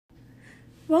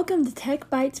Welcome to Tech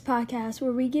Bytes Podcast,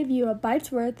 where we give you a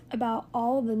bite's worth about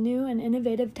all the new and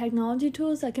innovative technology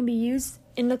tools that can be used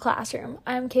in the classroom.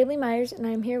 I'm Kaylee Myers, and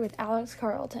I'm here with Alex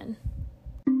Carlton.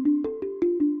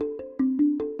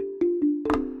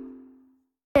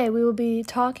 Today, we will be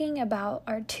talking about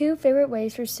our two favorite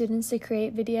ways for students to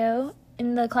create video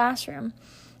in the classroom.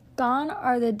 Gone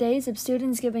are the days of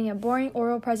students giving a boring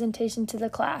oral presentation to the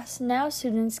class. Now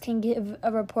students can give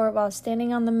a report while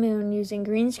standing on the moon using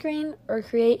green screen or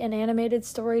create an animated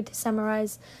story to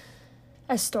summarize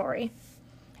a story.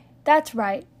 That's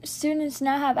right. Students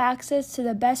now have access to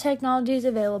the best technologies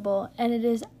available, and it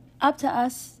is up to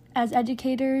us as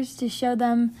educators to show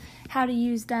them how to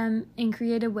use them in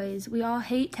creative ways. We all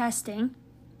hate testing.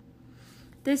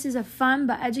 This is a fun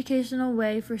but educational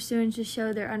way for students to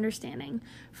show their understanding.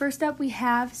 First up, we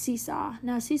have Seesaw.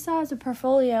 Now, Seesaw is a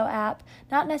portfolio app,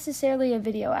 not necessarily a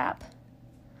video app.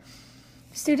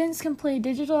 Students can play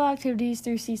digital activities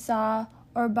through Seesaw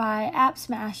or by app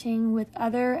smashing with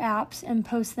other apps and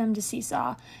post them to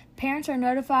Seesaw. Parents are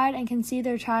notified and can see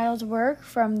their child's work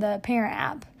from the parent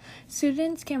app.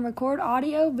 Students can record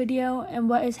audio, video, and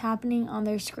what is happening on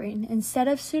their screen. Instead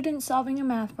of students solving a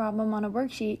math problem on a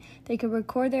worksheet, they could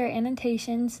record their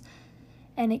annotations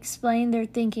and explain their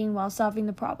thinking while solving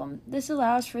the problem. This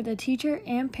allows for the teacher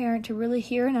and parent to really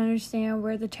hear and understand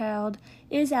where the child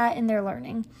is at in their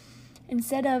learning.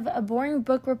 Instead of a boring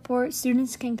book report,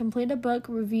 students can complete a book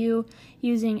review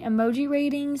using emoji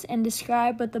ratings and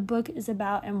describe what the book is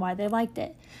about and why they liked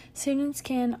it. Students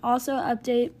can also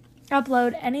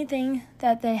upload anything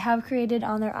that they have created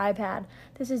on their iPad.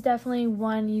 This is definitely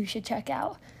one you should check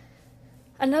out.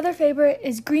 Another favorite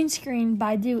is Green Screen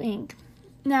by Do Ink.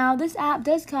 Now, this app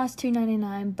does cost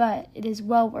 $2.99, but it is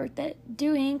well worth it.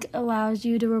 Do Ink allows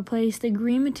you to replace the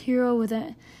green material with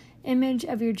an image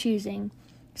of your choosing.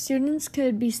 Students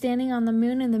could be standing on the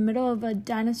moon in the middle of a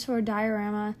dinosaur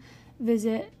diorama,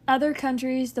 visit other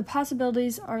countries. The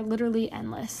possibilities are literally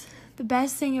endless. The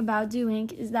best thing about Do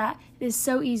Ink is that it is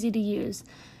so easy to use.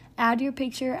 Add your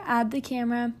picture, add the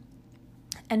camera,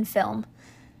 and film.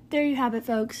 There you have it,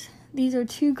 folks. These are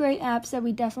two great apps that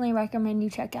we definitely recommend you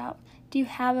check out. Do you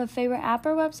have a favorite app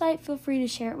or website? Feel free to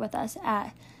share it with us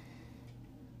at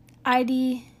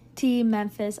IDT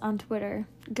Memphis on Twitter.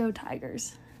 Go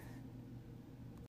Tigers.